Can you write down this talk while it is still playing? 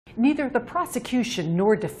Neither the prosecution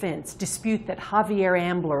nor defense dispute that Javier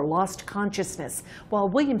Ambler lost consciousness while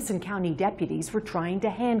Williamson County deputies were trying to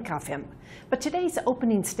handcuff him. But today's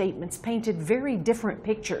opening statements painted very different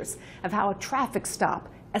pictures of how a traffic stop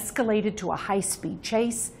escalated to a high-speed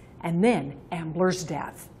chase and then Ambler's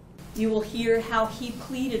death. You will hear how he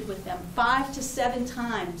pleaded with them 5 to 7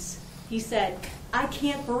 times. He said, "I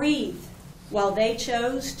can't breathe," while they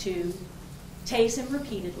chose to tase him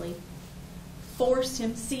repeatedly,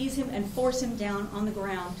 seize him and force him down on the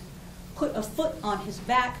ground, put a foot on his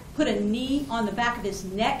back, put a knee on the back of his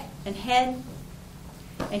neck and head,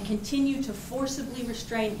 and continue to forcibly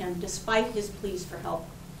restrain him despite his pleas for help.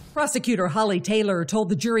 Prosecutor Holly Taylor told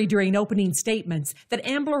the jury during opening statements that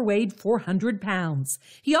Ambler weighed 400 pounds.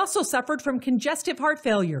 He also suffered from congestive heart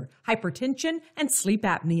failure, hypertension, and sleep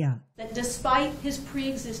apnea. That despite his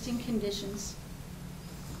pre-existing conditions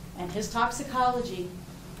and his toxicology,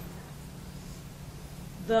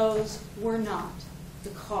 those were not the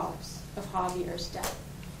cause of Javier's death.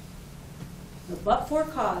 The but-for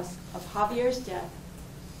cause of Javier's death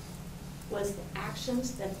was the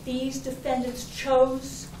actions that these defendants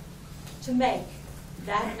chose to make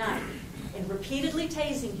that night in repeatedly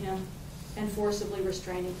tasing him and forcibly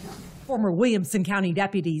restraining him. Former Williamson County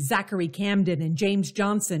deputies Zachery, Camden, and James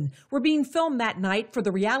Johnson were being filmed that night for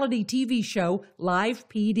the reality TV show Live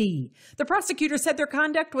PD. The prosecutor said their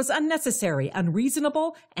conduct was unnecessary,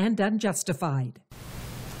 unreasonable, and unjustified.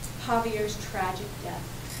 Javier's tragic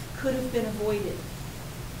death could have been avoided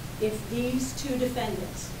if these two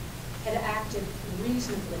defendants had acted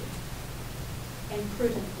reasonably and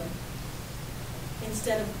prudently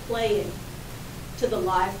instead of playing to the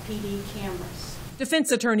Live PD cameras.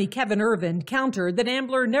 Defense attorney Kevin Irvin countered that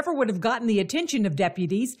Ambler never would have gotten the attention of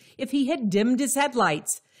deputies if he had dimmed his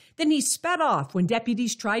headlights. Then he sped off when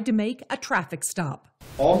deputies tried to make a traffic stop.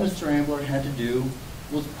 All Mr. Ambler had to do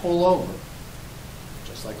was pull over,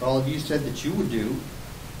 just like all of you said that you would do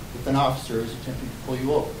if an officer is attempting to pull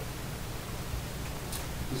you over.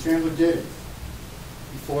 Mr. Ambler did it.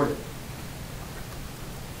 He floored it.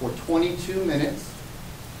 For 22 minutes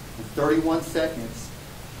and 31 seconds,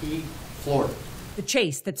 he floored it. The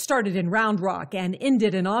chase that started in Round Rock and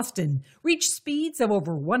ended in Austin reached speeds of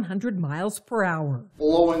over 100 miles per hour.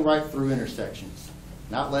 Blowing right through intersections,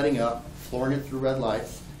 not letting up, flooring it through red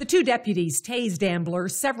lights. The two deputies tased Ambler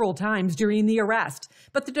several times during the arrest,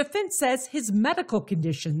 but the defense says his medical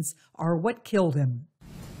conditions are what killed him.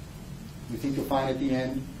 We think you'll find at the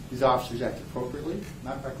end these officers acted appropriately,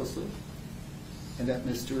 not recklessly, and that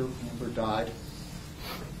Mr. Ambler died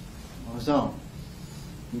on his own,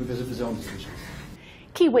 because of his own decisions.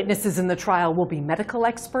 Key witnesses in the trial will be medical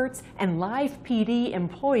experts and Live PD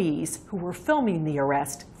employees who were filming the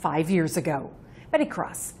arrest 5 years ago. Betty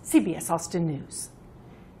Cross, CBS Austin News.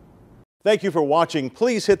 Thank you for watching.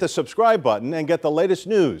 Please hit the subscribe button and get the latest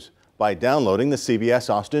news by downloading the CBS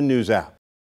Austin News app.